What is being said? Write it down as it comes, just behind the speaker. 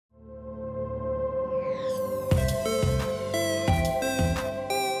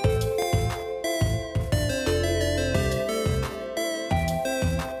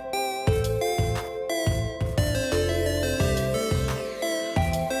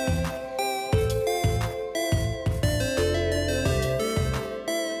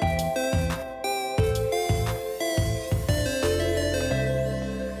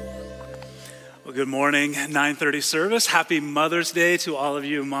good morning, 9:30 service. Happy Mother's Day to all of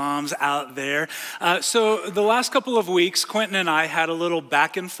you moms out there. So the last couple of weeks, Quentin and I had a little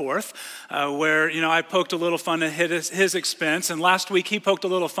back and forth where, I poked a little fun at his expense, and last week he poked a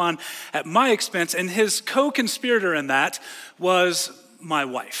little fun at my expense, and his co-conspirator in that was my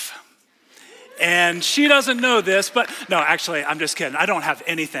wife. And she doesn't know this, but no, actually, I'm just kidding. I don't have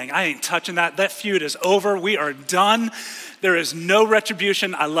anything. I ain't touching that. That feud is over. We are done. There is no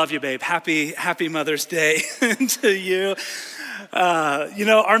retribution. I love you, babe. Happy Mother's Day to you.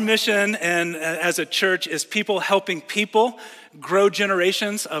 Our mission and as a church is people helping people grow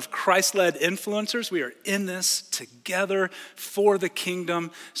generations of Christ-led influencers. We are in this together for the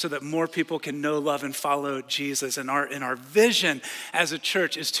kingdom so that more people can know, love, and follow Jesus. And our vision as a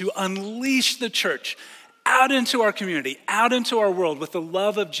church is to unleash the church out into our community, out into our world with the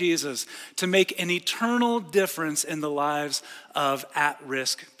love of Jesus to make an eternal difference in the lives of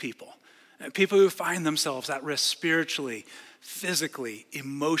at-risk people. People who find themselves at risk spiritually, physically,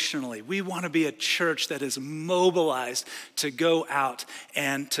 emotionally. We want to be a church that is mobilized to go out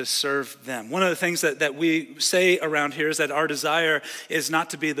and to serve them. One of the things that we say around here is that our desire is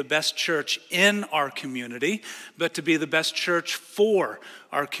not to be the best church in our community, but to be the best church for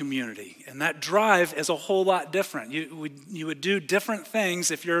our community. And that drive is a whole lot different. You would do different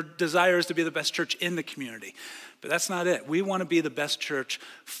things if your desire is to be the best church in the community. But that's not it. We want to be the best church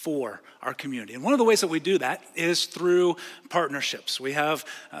for our community. And one of the ways that we do that is through partnerships. We have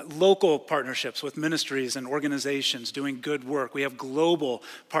local partnerships with ministries and organizations doing good work. We have global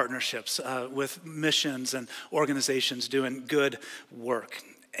partnerships with missions and organizations doing good work.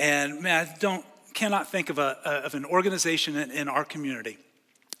 And man, I cannot think of an organization in our community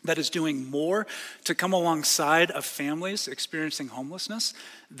that is doing more to come alongside of families experiencing homelessness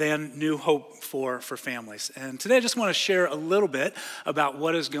than New Hope for families. And today I just want to share a little bit about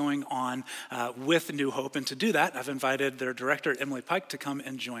what is going on with New Hope. And to do that, I've invited their director, Emily Pike, to come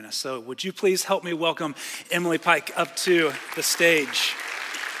and join us. So would you please help me welcome Emily Pike up to the stage.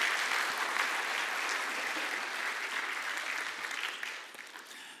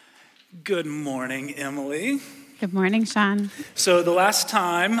 Good morning, Emily. Good morning, Sean. So the last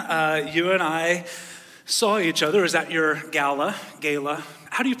time you and I saw each other was at your gala.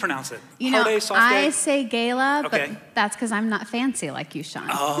 How do you pronounce it? Hard A, soft A? I say gala, okay. But that's because I'm not fancy like you, Sean.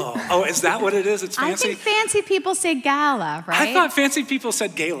 Oh, is that what it is? It's fancy? I think fancy people say gala, right? I thought fancy people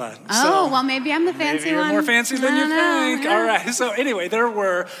said gala. Well, maybe I'm the fancy maybe you're one. More fancy than you think. Yeah. All right. So anyway, there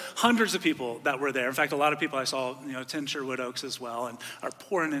were hundreds of people that were there. In fact, a lot of people I saw, attend Sherwood Oaks as well, and are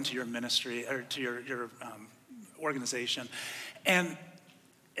pouring into your ministry or to your organization. And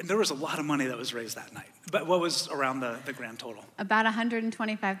there was a lot of money that was raised that night. But what was around the grand total? About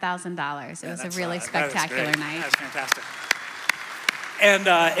 $125,000. It was a really spectacular night. That's fantastic.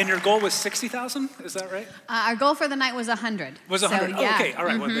 And your goal was $60,000, is that right? Our goal for the night was 100. Was 100? So, yeah. Okay, all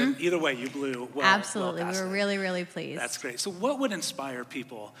right. Well, then either way, you blew well. Absolutely. Well we were really, really pleased. That's great. So what would inspire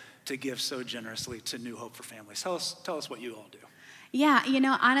people to give so generously to New Hope for Families? Tell us what you all do. Yeah,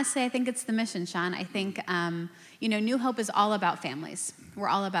 honestly, I think it's the mission, Sean. I think, New Hope is all about families. We're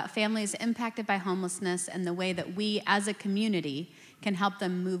all about families impacted by homelessness and the way that we as a community can help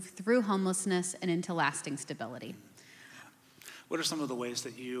them move through homelessness and into lasting stability. What are some of the ways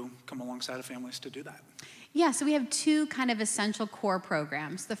that you come alongside of families to do that? Yeah, so we have two kind of essential core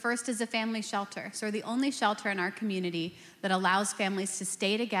programs. The first is a family shelter. So we're the only shelter in our community that allows families to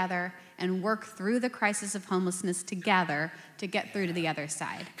stay together and work through the crisis of homelessness together to get through to the other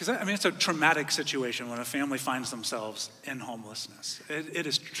side. Because, it's a traumatic situation when a family finds themselves in homelessness. It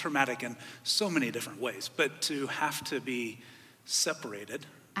is traumatic in so many different ways, but to have to be separated,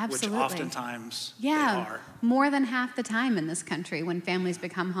 absolutely. Which oftentimes they are. More than half the time in this country when families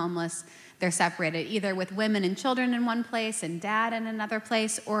become homeless, they're separated, either with women and children in one place and dad in another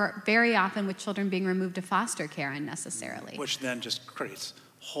place, or very often with children being removed to foster care unnecessarily. Which then just creates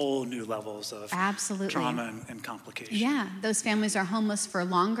whole new levels of absolutely. Trauma and complication. Yeah, those families are homeless for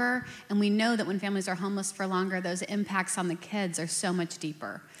longer, and we know that when families are homeless for longer, those impacts on the kids are so much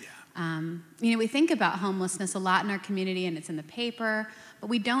deeper. Yeah. We think about homelessness a lot in our community, and it's in the paper, but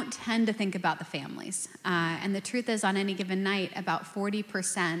we don't tend to think about the families. And the truth is, on any given night, about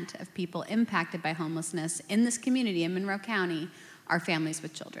 40% of people impacted by homelessness in this community in Monroe County are families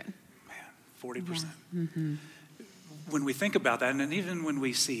with children. Man, 40%. Yeah. Mm-hmm. When we think about that, and even when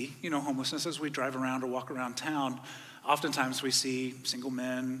we see, homelessness as we drive around or walk around town, oftentimes we see single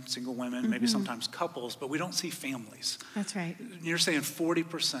men, single women, maybe sometimes couples, but we don't see families. That's right. You're saying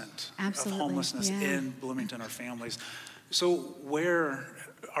 40% of homelessness in Bloomington are families. So where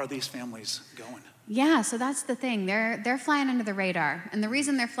are these families going? Yeah, so that's the thing. They're flying under the radar. And the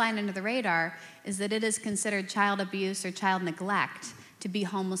reason they're flying under the radar is that it is considered child abuse or child neglect to be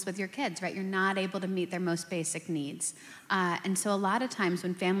homeless with your kids, right? You're not able to meet their most basic needs. And so a lot of times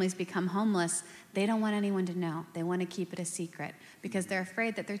when families become homeless, they don't want anyone to know. They want to keep it a secret because they're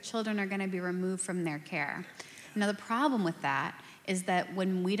afraid that their children are going to be removed from their care. Now, the problem with that is that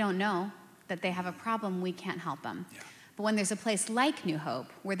when we don't know that they have a problem, we can't help them. Yeah. But when there's a place like New Hope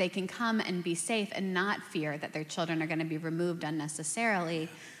where they can come and be safe and not fear that their children are going to be removed unnecessarily,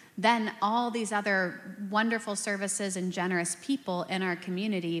 then all these other wonderful services and generous people in our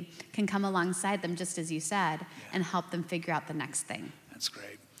community can come alongside them, just as you said, and help them figure out the next thing. That's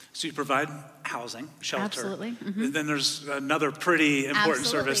great. So you provide housing, shelter. Absolutely. Mm-hmm. Then there's another pretty important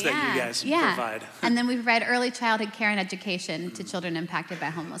service that you guys provide. And then we provide early childhood care and education to children impacted by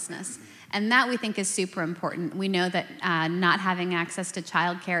homelessness. And that we think is super important. We know that not having access to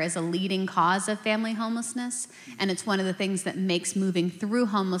childcare is a leading cause of family homelessness, and it's one of the things that makes moving through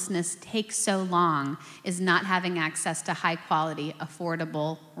homelessness take so long is not having access to high quality,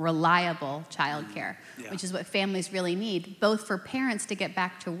 affordable, reliable childcare, which is what families really need, both for parents to get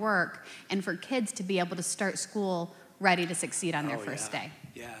back to work and for kids to be able to start school ready to succeed on their first day.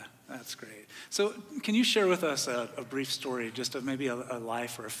 Yeah, that's great. So can you share with us a brief story just of maybe a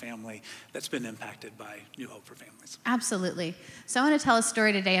life or a family that's been impacted by New Hope for Families? Absolutely. So I want to tell a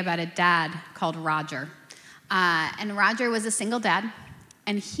story today about a dad called Roger. And Roger was a single dad,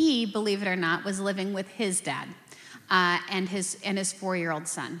 and he, believe it or not, was living with his dad and his 4-year-old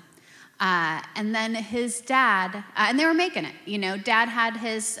son. And then his dad, and they were making it. You know, dad had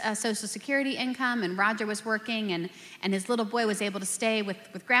his Social Security income, and Roger was working, and his little boy was able to stay with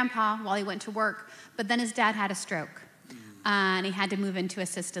grandpa while he went to work. But then his dad had a stroke, and he had to move into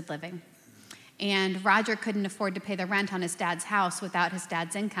assisted living. And Roger couldn't afford to pay the rent on his dad's house without his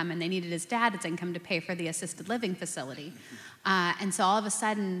dad's income, and they needed his dad's income to pay for the assisted living facility. And so all of a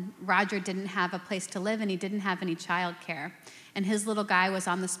sudden, Roger didn't have a place to live, and he didn't have any child care. And his little guy was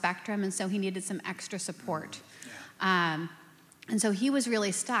on the spectrum, and so he needed some extra support. And so he was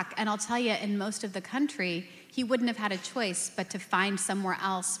really stuck. And I'll tell you, in most of the country, he wouldn't have had a choice but to find somewhere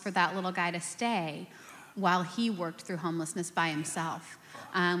else for that little guy to stay while he worked through homelessness by himself.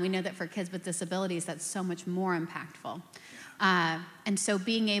 We know that for kids with disabilities, that's so much more impactful. And so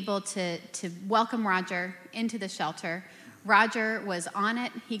being able to welcome Roger into the shelter, Roger was on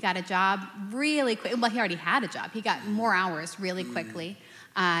it. He got a job really quick. Well, he already had a job. He got more hours really quickly.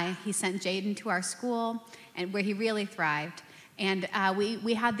 He sent Jaden to our school, and where he really thrived. And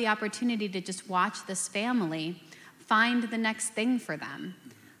we had the opportunity to just watch this family find the next thing for them.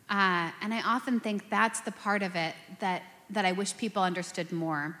 And I often think that's the part of it that I wish people understood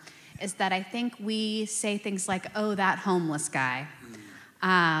more, is that I think we say things like, oh, that homeless guy.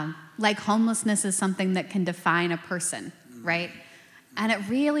 Like homelessness is something that can define a person, right? And it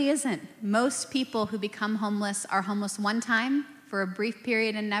really isn't. Most people who become homeless are homeless one time for a brief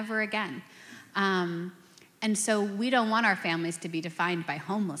period and never again. And so we don't want our families to be defined by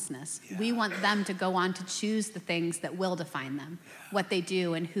homelessness. Yeah. We want them to go on to choose the things that will define them, what they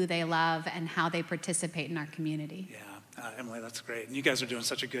do and who they love and how they participate in our community. Yeah. Emily, that's great. And you guys are doing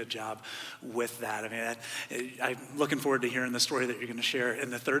such a good job with that. I mean, I'm looking forward to hearing the story that you're going to share in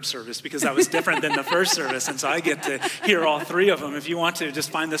the third service, because that was different than the first service. And so I get to hear all three of them. If you want to,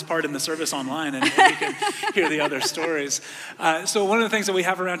 just find this part in the service online and you can hear the other stories. So one of the things that we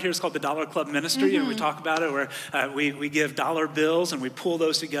have around here is called the Dollar Club Ministry. And we talk about it where we give dollar bills and we pull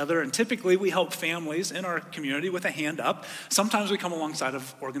those together. And typically we help families in our community with a hand up. Sometimes we come alongside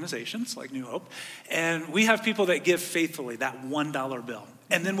of organizations like New Hope. And we have people that give faithfully that $1 bill.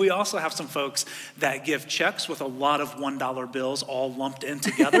 And then we also have some folks that give checks with a lot of $1 bills all lumped in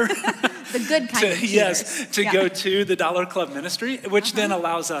together. The good kind of cheers. Yes, to go to the Dollar Club Ministry, which then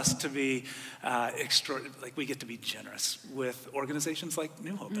allows us to be we get to be generous with organizations like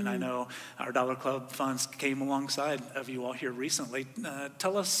New Hope. And I know our Dollar Club funds came alongside of you all here recently.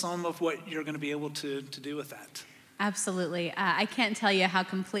 Tell us some of what you're going to be able to do with that. Absolutely. I can't tell you how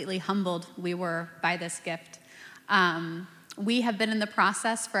completely humbled we were by this gift. We have been in the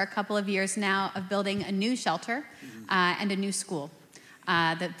process for a couple of years now of building a new shelter and a new school.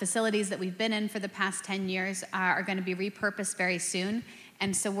 The facilities that we've been in for the past 10 years are going to be repurposed very soon.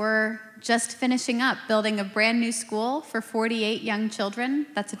 And so we're just finishing up building a brand new school for 48 young children.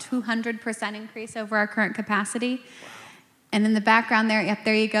 That's a 200% increase over our current capacity. Wow. And in the background there, yep,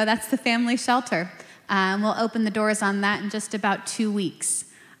 there you go, that's the family shelter. We'll open the doors on that in just about 2 weeks.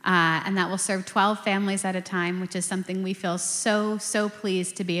 And that will serve 12 families at a time, which is something we feel so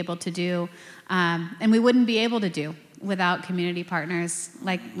pleased to be able to do. And we wouldn't be able to do without community partners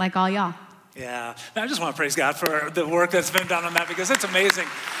like all y'all. Yeah, I just want to praise God for the work that's been done on that because it's amazing.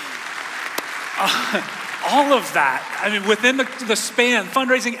 All of that, I mean, within the span,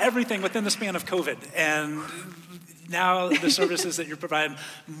 fundraising, everything within the span of COVID. And now the services that you're providing,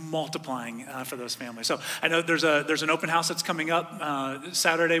 multiplying for those families. So I know there's an open house that's coming up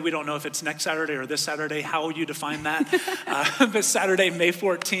Saturday. We don't know if it's next Saturday or this Saturday, how you define that. But Saturday, May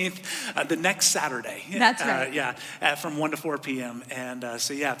 14th, the next Saturday. That's right. From 1 to 4 p.m. And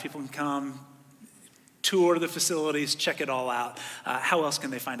so people can come, tour the facilities, check it all out. How else can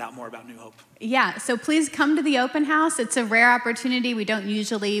they find out more about New Hope? Yeah, so please come to the open house. It's a rare opportunity. We don't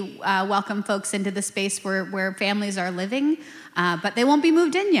usually welcome folks into the space where families are living, but they won't be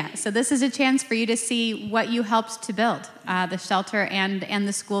moved in yet. So this is a chance for you to see what you helped to build, the shelter and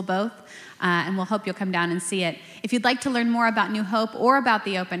the school both, and we'll hope you'll come down and see it. If you'd like to learn more about New Hope or about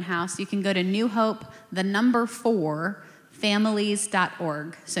the open house, you can go to New Hope, 4,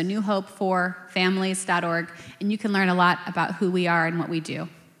 families.org. So New Hope 4, families.org, and you can learn a lot about who we are and what we do.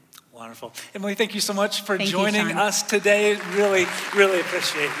 Wonderful. Emily, thank you so much for joining us today. Really, really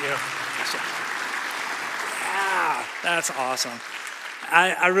appreciate you. Yeah, that's awesome.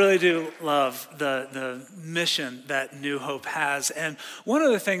 I really do love the mission that New Hope has. And one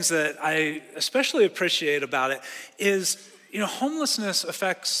of the things that I especially appreciate about it is, homelessness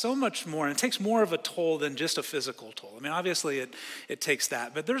affects so much more, and it takes more of a toll than just a physical toll. I mean, obviously it takes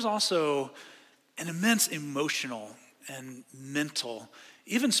that, but there's also an immense emotional and mental,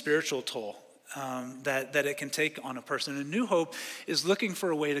 even spiritual toll that it can take on a person. And New Hope is looking for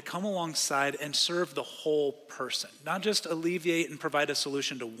a way to come alongside and serve the whole person, not just alleviate and provide a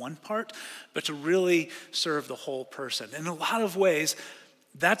solution to one part, but to really serve the whole person. In a lot of ways,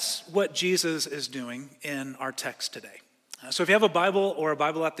 that's what Jesus is doing in our text today. So if you have a Bible or a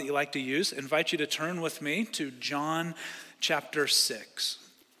Bible app that you like to use, I invite you to turn with me to John chapter 6.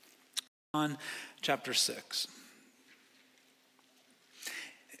 John chapter 6.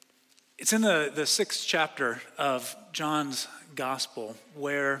 It's in the 6th chapter of John's gospel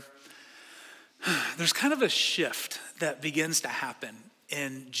where there's kind of a shift that begins to happen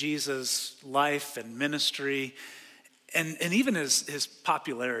in Jesus' life and ministry and even his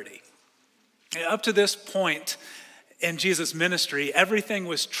popularity. Up to this point in Jesus' ministry, everything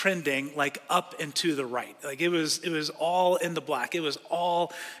was trending like up and to the right. Like it was all in the black. It was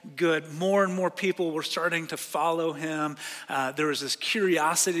all good. More and more people were starting to follow him. There was this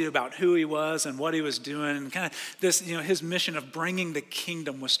curiosity about who he was and what he was doing. And kind of this, his mission of bringing the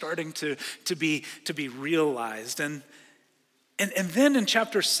kingdom was starting to be realized. And then in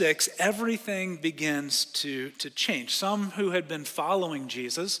chapter 6, everything begins to change. Some who had been following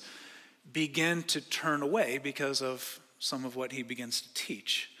Jesus begin to turn away because of some of what he begins to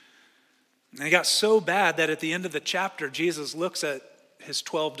teach. And it got so bad that at the end of the chapter, Jesus looks at his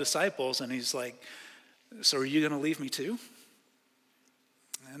 12 disciples and he's like, so are you going to leave me too?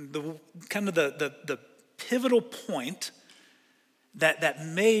 And the pivotal point that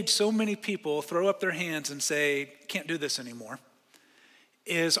made so many people throw up their hands and say, can't do this anymore,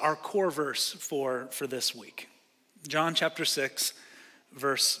 is our core verse for this week. John chapter 6,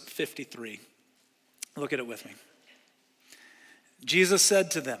 verse 53. Look at it with me. Jesus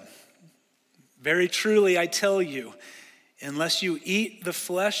said to them, very truly I tell you, unless you eat the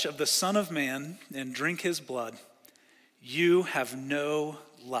flesh of the Son of Man and drink his blood, you have no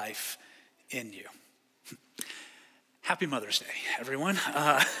life in you. Happy Mother's Day, everyone.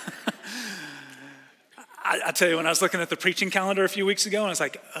 I tell you, when I was looking at the preaching calendar a few weeks ago, and I was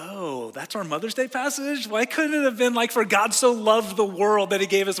like, oh, that's our Mother's Day passage? Why couldn't it have been like, for God so loved the world that he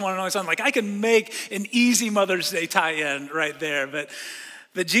gave his one and only son? Like, I can make an easy Mother's Day tie-in right there.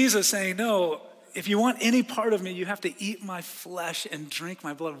 But Jesus saying, no, if you want any part of me, you have to eat my flesh and drink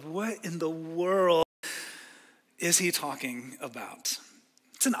my blood. What in the world is he talking about?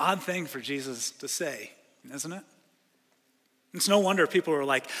 It's an odd thing for Jesus to say, isn't it? It's no wonder people are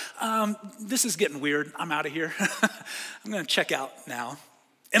like, this is getting weird. I'm out of here. I'm going to check out now.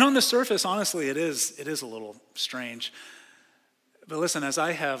 And on the surface, honestly, it is a little strange. But listen, as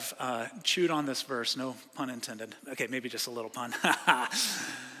I have chewed on this verse, no pun intended. Okay, maybe just a little pun.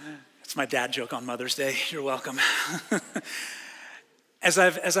 It's my dad joke on Mother's Day. You're welcome. As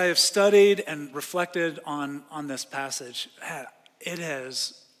I have studied and reflected on this passage, it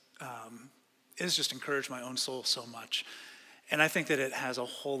has just encouraged my own soul so much. And I think that it has a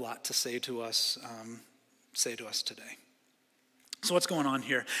whole lot to say to us today. So what's going on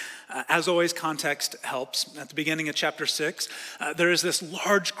here? As always, context helps. At the beginning of chapter 6, there is this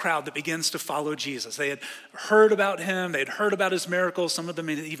large crowd that begins to follow Jesus. They had heard about him. They had heard about his miracles. Some of them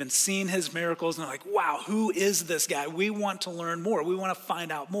had even seen his miracles. And they're like, wow, who is this guy? We want to learn more. We want to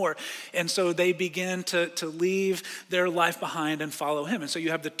find out more. And so they begin to leave their life behind and follow him. And so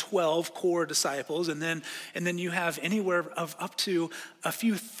you have the 12 core disciples. And then you have anywhere of up to a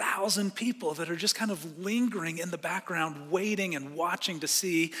few thousand people that are just kind of lingering in the background, waiting and watching to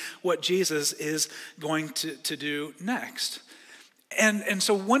see what Jesus is going to do next. And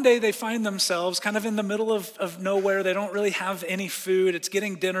so one day they find themselves kind of in the middle of nowhere. They don't really have any food. It's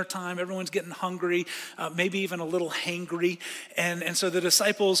getting dinner time. Everyone's getting hungry, maybe even a little hangry. And so the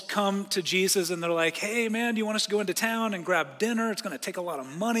disciples come to Jesus and they're like, hey man, do you want us to go into town and grab dinner? It's going to take a lot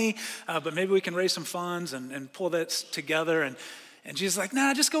of money, but maybe we can raise some funds and pull that together. And Jesus is like,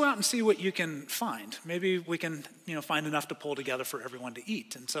 nah, just go out and see what you can find. Maybe we can, find enough to pull together for everyone to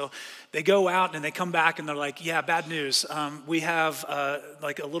eat. And so they go out and they come back and they're like, yeah, bad news. We have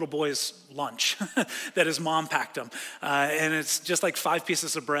like a little boy's lunch that his mom packed him. And it's just like 5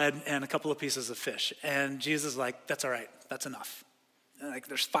 pieces of bread and a couple of pieces of fish. And Jesus is like, that's all right. That's enough. Like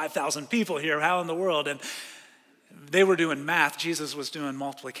there's 5,000 people here. How in the world? And they were doing math. Jesus was doing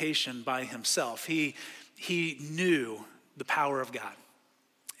multiplication by himself. He knew the power of God.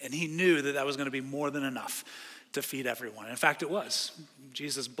 And he knew that was going to be more than enough to feed everyone. In fact, it was.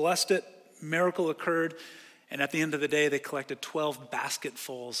 Jesus blessed it, miracle occurred, and at the end of the day, they collected 12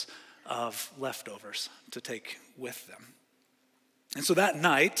 basketfuls of leftovers to take with them. And so that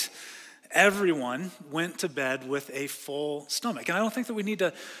night, everyone went to bed with a full stomach. And I don't think that we need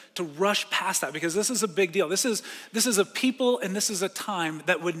to rush past that, because this is a big deal. This is a people and this is a time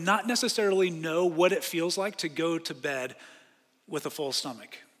that would not necessarily know what it feels like to go to bed with a full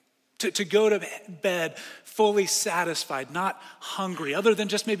stomach. To go to bed fully satisfied, not hungry, other than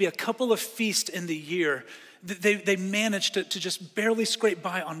just maybe a couple of feasts in the year. They managed to just barely scrape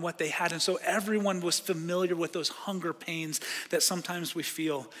by on what they had. And so everyone was familiar with those hunger pains that sometimes we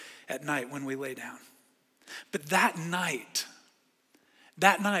feel at night when we lay down. But that night,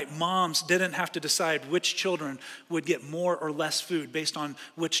 moms didn't have to decide which children would get more or less food based on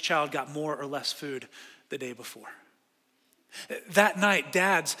which child got more or less food the day before. That night,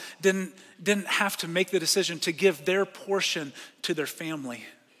 dads didn't have to make the decision to give their portion to their family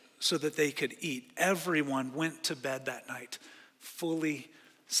so that they could eat. Everyone went to bed that night fully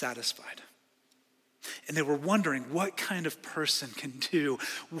satisfied. And they were wondering what kind of person can do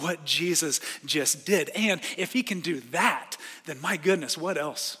what Jesus just did. And if he can do that, then my goodness, what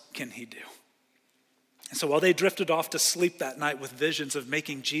else can he do? And so while they drifted off to sleep that night with visions of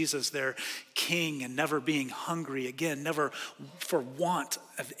making Jesus their king and never being hungry again, never for want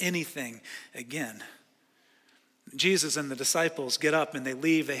of anything again, Jesus and the disciples get up and they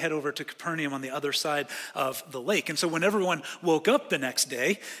leave. They head over to Capernaum on the other side of the lake. And so when everyone woke up the next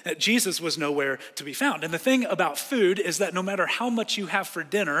day, Jesus was nowhere to be found. And the thing about food is that no matter how much you have for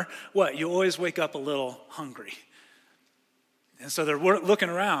dinner, you always wake up a little hungry. And so they're looking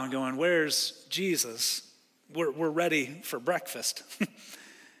around going, where's Jesus? We're ready for breakfast.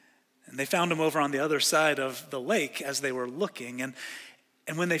 And they found him over on the other side of the lake as they were looking.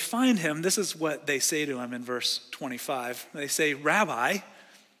 And when they find him, this is what they say to him in verse 25. They say, Rabbi,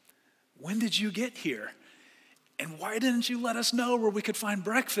 when did you get here? And why didn't you let us know where we could find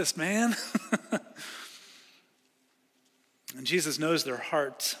breakfast, man? And Jesus knows their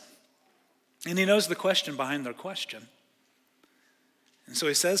hearts. And he knows the question behind their question. And so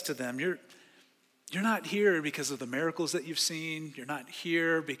he says to them, you're not here because of the miracles that you've seen. You're not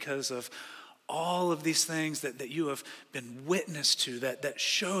here because of all of these things that you have been witness to that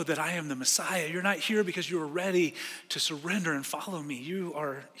show that I am the Messiah. You're not here because you are ready to surrender and follow me. You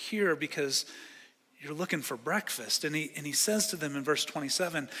are here because you're looking for breakfast. And he says to them in verse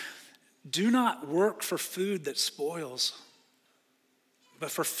 27, do not work for food that spoils,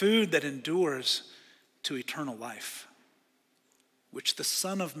 but for food that endures to eternal life, which the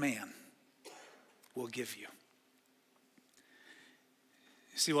Son of Man will give you.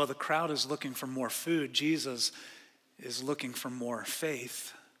 See, while the crowd is looking for more food, Jesus is looking for more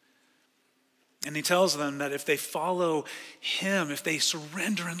faith. And he tells them that if they follow him, if they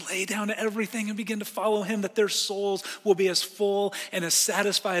surrender and lay down everything and begin to follow him, that their souls will be as full and as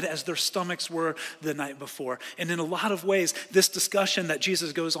satisfied as their stomachs were the night before. And in a lot of ways, this discussion that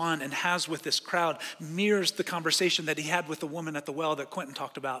Jesus goes on and has with this crowd mirrors the conversation that he had with the woman at the well that Quentin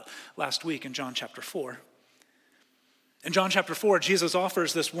talked about last week in John chapter 4. In John chapter 4, Jesus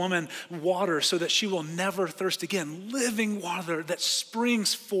offers this woman water so that she will never thirst again, living water that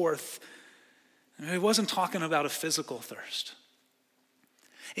springs forth. And he wasn't talking about a physical thirst.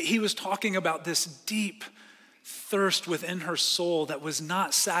 He was talking about this deep thirst within her soul that was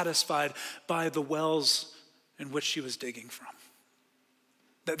not satisfied by the wells in which she was digging from.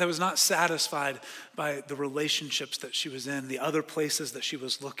 That was not satisfied by the relationships that she was in, the other places that she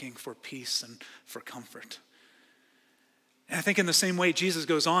was looking for peace and for comfort. And I think in the same way, Jesus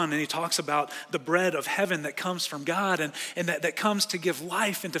goes on and he talks about the bread of heaven that comes from God and that comes to give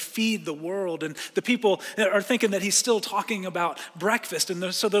life and to feed the world. And the people are thinking that he's still talking about breakfast.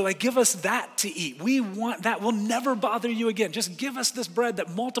 And so they're like, give us that to eat. We want that. We'll never bother you again. Just give us this bread that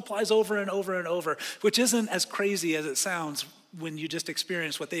multiplies over and over and over, which isn't as crazy as it sounds when you just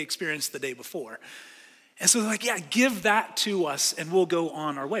experience what they experienced the day before. And so they're like, yeah, give that to us and we'll go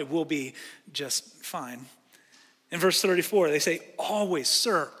on our way. We'll be just fine. In verse 34, they say, always,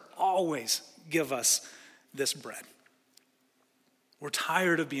 sir, always give us this bread. We're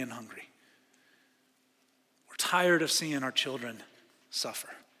tired of being hungry. We're tired of seeing our children suffer.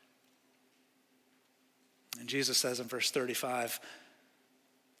 And Jesus says in verse 35,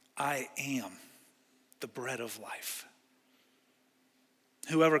 I am the bread of life.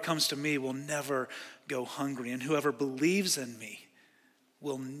 Whoever comes to me will never go hungry, and whoever believes in me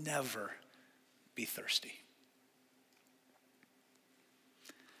will never be thirsty.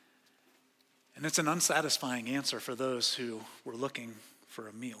 And it's an unsatisfying answer for those who were looking for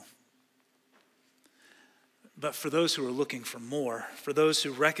a meal. But for those who are looking for more, for those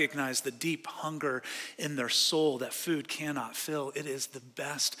who recognize the deep hunger in their soul that food cannot fill, it is the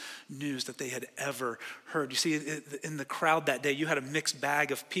best news that they had ever heard. You see, in the crowd that day, you had a mixed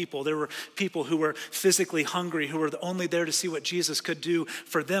bag of people. There were people who were physically hungry, who were only there to see what Jesus could do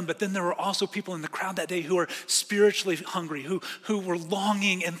for them. But then there were also people in the crowd that day who were spiritually hungry, who were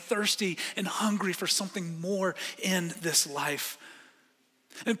longing and thirsty and hungry for something more in this life.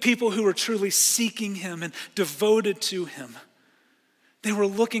 And people who were truly seeking him and devoted to him. They were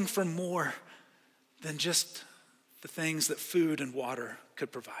looking for more than just the things that food and water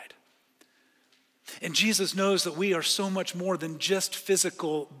could provide. And Jesus knows that we are so much more than just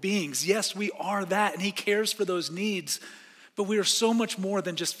physical beings. Yes, we are that, and he cares for those needs. But we are so much more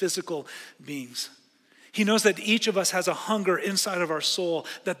than just physical beings. He knows that each of us has a hunger inside of our soul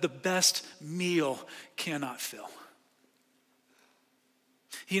that the best meal cannot fill.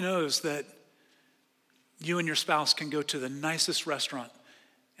 He knows that you and your spouse can go to the nicest restaurant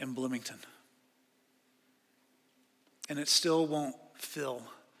in Bloomington, and it still won't fill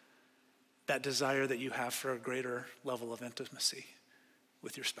that desire that you have for a greater level of intimacy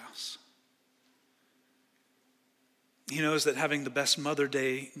with your spouse. He knows that having the best Mother's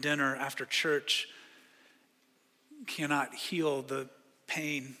Day dinner after church cannot heal the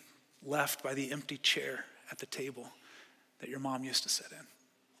pain left by the empty chair at the table that your mom used to sit in.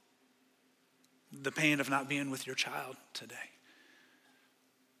 The pain of not being with your child today.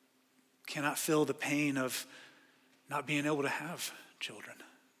 Cannot fill the pain of not being able to have children.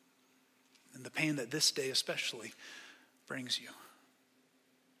 And the pain that this day especially brings you.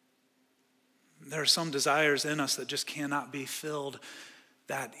 There are some desires in us that just cannot be filled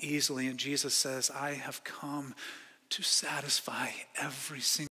that easily. And Jesus says, I have come to satisfy every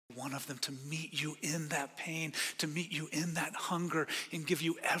single one of them, to meet you in that pain, to meet you in that hunger, and give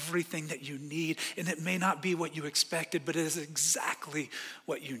you everything that you need. And it may not be what you expected, but it is exactly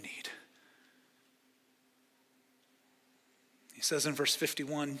what you need. He says in verse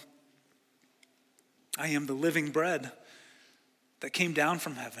 51, I am the living bread that came down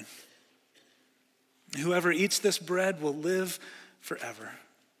from heaven. Whoever eats this bread will live forever.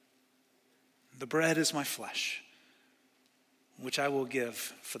 The bread is my flesh, which I will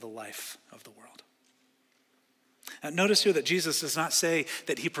give for the life of the world. Notice here that Jesus does not say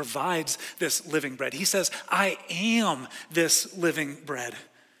that he provides this living bread. He says, I am this living bread.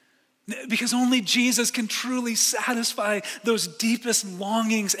 Because only Jesus can truly satisfy those deepest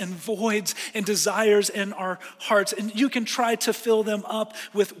longings and voids and desires in our hearts. And you can try to fill them up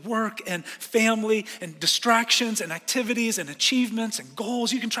with work and family and distractions and activities and achievements and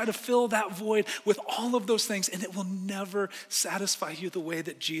goals. You can try to fill that void with all of those things, and it will never satisfy you the way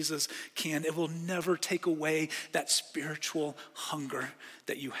that Jesus can. It will never take away that spiritual hunger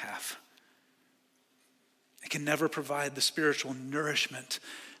that you have. It can never provide the spiritual nourishment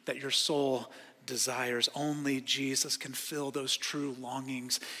that your soul desires. Only Jesus can fill those true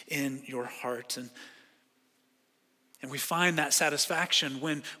longings in your heart. And we find that satisfaction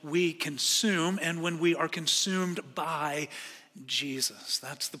when we consume and when we are consumed by Jesus.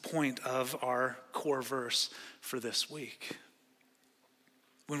 That's the point of our core verse for this week.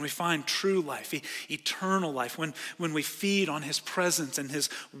 when we find true life, eternal life, when we feed on his presence and his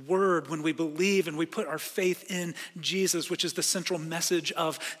word, when we believe and we put our faith in Jesus, which is the central message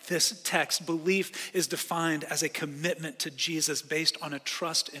of this text. Belief is defined as a commitment to Jesus based on a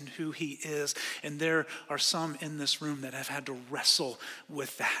trust in who he is. And there are some in this room that have had to wrestle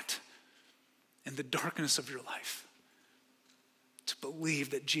with that in the darkness of your life. To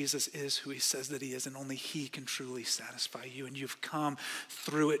believe that Jesus is who he says that he is, and only he can truly satisfy you. And you've come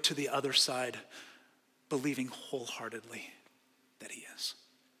through it to the other side, believing wholeheartedly that he is.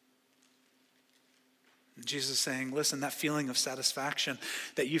 And Jesus is saying, listen, that feeling of satisfaction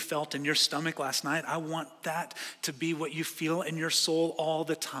that you felt in your stomach last night, I want that to be what you feel in your soul all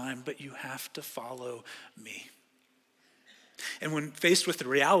the time, but you have to follow me. And when faced with the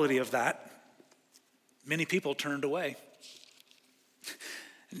reality of that, many people turned away.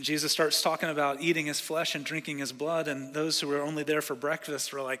 And Jesus starts talking about eating his flesh and drinking his blood, and those who were only there for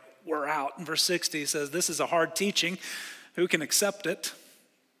breakfast were like, we're out. In verse 60, he says, this is a hard teaching. Who can accept it?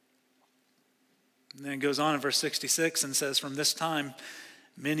 And then it goes on in verse 66 and says, from this time,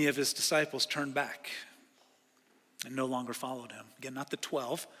 many of his disciples turned back and no longer followed him. Again, not the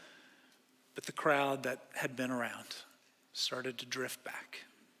 12, but the crowd that had been around started to drift back,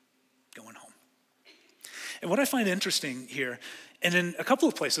 going home. And what I find interesting here, and in a couple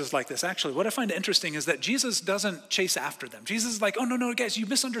of places like this, actually, what I find interesting is that Jesus doesn't chase after them. Jesus is like, oh, no, guys, you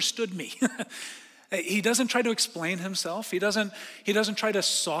misunderstood me. He doesn't try to explain himself. He doesn't try to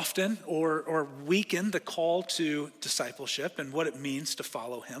soften or weaken the call to discipleship and what it means to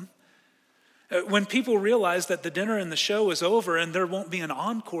follow him. When people realize that the dinner and the show is over and there won't be an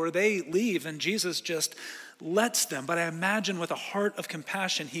encore, they leave, and Jesus just lets them. But I imagine with a heart of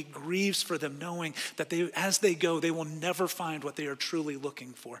compassion, he grieves for them, knowing that as they go, they will never find what they are truly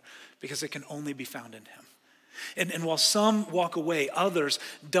looking for, because it can only be found in him. And while some walk away, others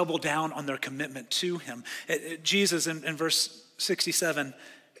double down on their commitment to him. Jesus, in verse 67,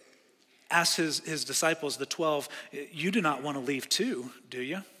 asks his disciples, the 12, you do not want to leave too, do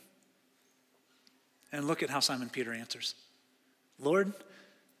you? And look at how Simon Peter answers. Lord,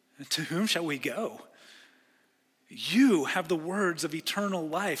 to whom shall we go? You have the words of eternal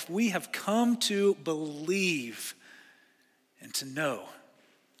life. We have come to believe and to know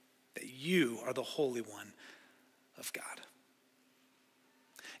that you are the Holy One of God.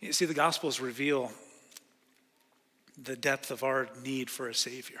 You see, the Gospels reveal the depth of our need for a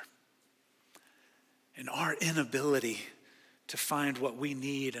Savior and our inability to find what we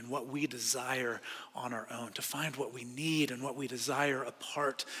need and what we desire on our own, to find what we need and what we desire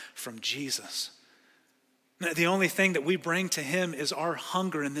apart from Jesus. The only thing that we bring to him is our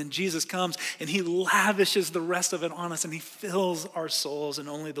hunger, and then Jesus comes and he lavishes the rest of it on us, and he fills our souls in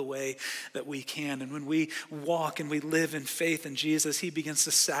only the way that we can. And when we walk and we live in faith in Jesus, he begins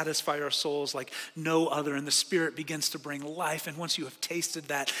to satisfy our souls like no other, and the Spirit begins to bring life. And once you have tasted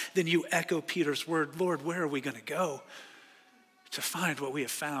that, then you echo Peter's word, Lord, where are we going to go to find what we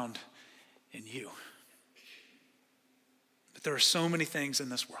have found in you? But there are so many things in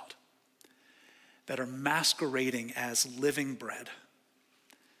this world that are masquerading as living bread,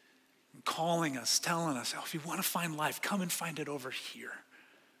 calling us, telling us, oh, if you want to find life, come and find it over here.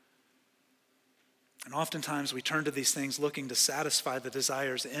 And oftentimes we turn to these things looking to satisfy the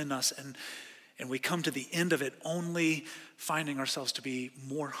desires in us, and we come to the end of it only finding ourselves to be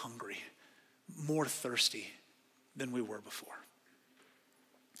more hungry, more thirsty than we were before.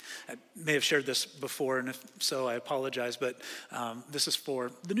 I may have shared this before, and if so, I apologize, but this is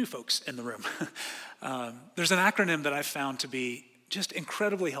for the new folks in the room. There's an acronym that I've found to be just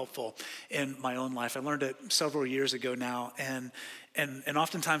incredibly helpful in my own life. I learned it several years ago now, and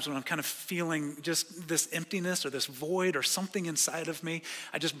oftentimes when I'm kind of feeling just this emptiness or this void or something inside of me,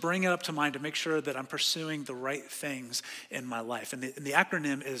 I just bring it up to mind to make sure that I'm pursuing the right things in my life. And the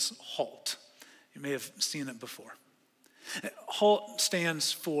acronym is HALT. You may have seen it before. HALT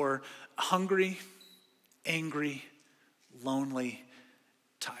stands for hungry, angry, lonely,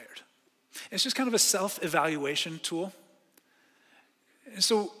 tired. It's just kind of a self-evaluation tool. And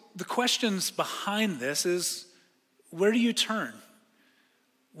so the questions behind this is, where do you turn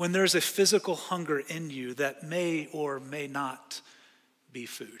when there's a physical hunger in you that may or may not be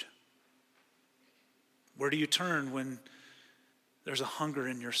food? Where do you turn when there's a hunger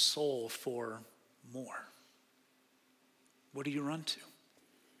in your soul for more? What do you run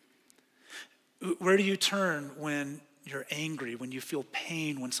to? Where do you turn when you're angry, when you feel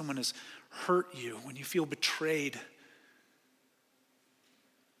pain, when someone has hurt you, when you feel betrayed?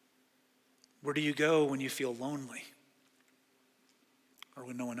 Where do you go when you feel lonely or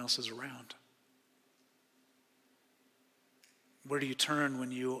when no one else is around? Where do you turn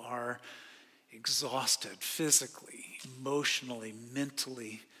when you are exhausted physically, emotionally,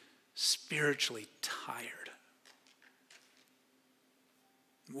 mentally, spiritually tired?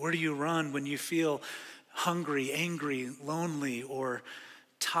 Where do you run when you feel hungry, angry, lonely, or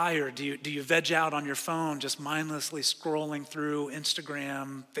tired? Do you veg out on your phone, just mindlessly scrolling through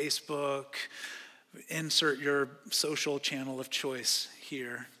Instagram, Facebook, insert your social channel of choice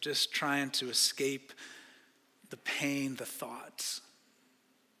here, just trying to escape the pain, the thoughts?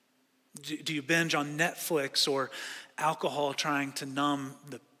 Do you binge on Netflix or alcohol trying to numb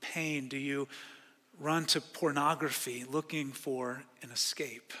the pain? Do you run to pornography looking for an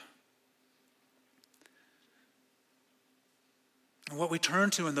escape? And what we turn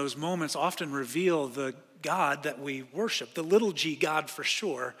to in those moments often reveal the God that we worship, the little g God for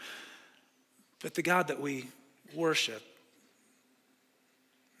sure, but the God that we worship.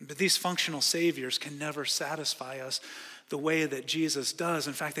 But these functional saviors can never satisfy us the way that Jesus does.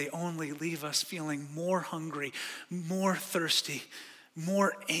 In fact, they only leave us feeling more hungry, more thirsty,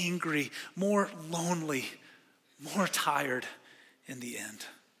 more angry, more lonely, more tired in the end.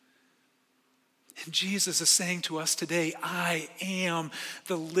 And Jesus is saying to us today, I am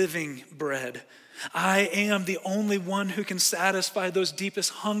the living bread. I am the only one who can satisfy those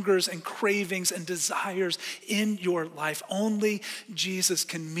deepest hungers and cravings and desires in your life. Only Jesus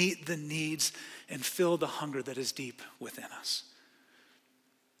can meet the needs and fill the hunger that is deep within us.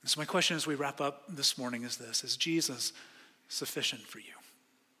 And so my question as we wrap up this morning is this: is Jesus sufficient for you?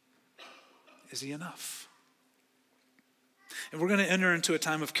 Is he enough? And we're going to enter into a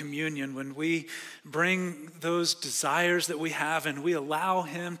time of communion when we bring those desires that we have and we allow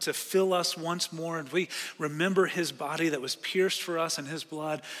him to fill us once more, and we remember his body that was pierced for us and his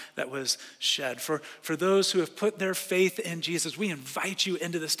blood that was shed. For those who have put their faith in Jesus, we invite you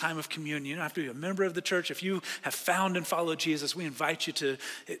into this time of communion. You don't have to be a member of the church. If you have found and followed Jesus, we invite you to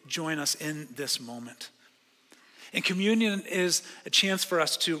join us in this moment. And communion is a chance for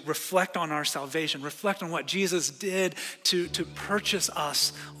us to reflect on our salvation, reflect on what Jesus did to purchase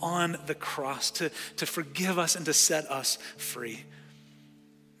us on the cross, to forgive us and to set us free.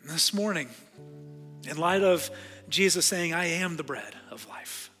 And this morning, in light of Jesus saying, I am the bread of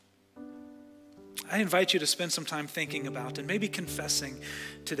life, I invite you to spend some time thinking about and maybe confessing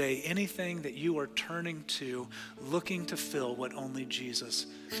today anything that you are turning to, looking to fill what only Jesus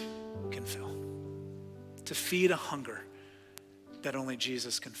can fill. To feed a hunger that only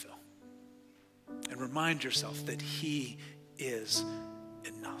Jesus can fill. And remind yourself that he is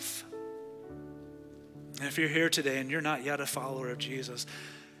enough. And if you're here today and you're not yet a follower of Jesus,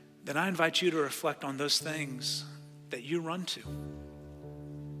 then I invite you to reflect on those things that you run to.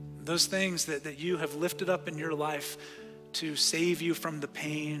 Those things that you have lifted up in your life to save you from the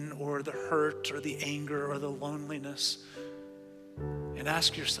pain or the hurt or the anger or the loneliness. And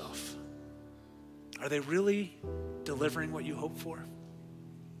ask yourself, are they really delivering what you hope for?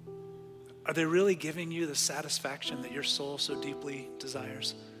 Are they really giving you the satisfaction that your soul so deeply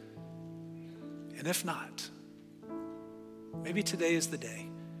desires? And if not, maybe today is the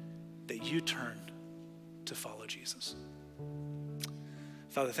day that you turn to follow Jesus.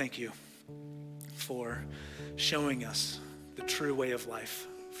 Father, thank you for showing us the true way of life,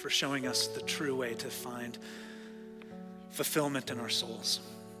 for showing us the true way to find fulfillment in our souls.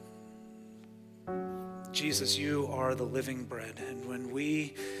 Jesus, you are the living bread, and when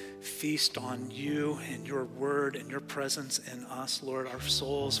we feast on you and your word and your presence in us, Lord, our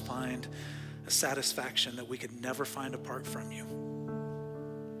souls find a satisfaction that we could never find apart from you.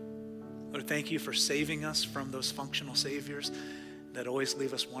 Lord, thank you for saving us from those functional saviors that always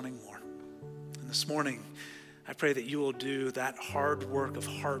leave us wanting more. And this morning, I pray that you will do that hard work of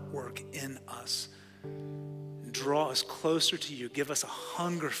heart work in us. Draw us closer to you. Give us a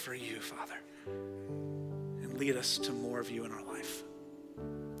hunger for you, Father. Lead us to more of you in our life.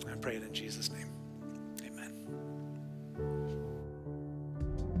 I pray it in Jesus' name. Amen.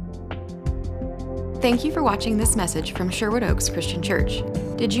 Thank you for watching this message from Sherwood Oaks Christian Church.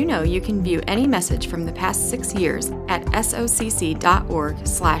 Did you know you can view any message from the past 6 years at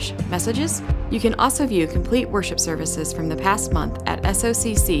socc.org/messages? You can also view complete worship services from the past month at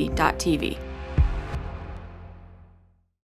socc.tv.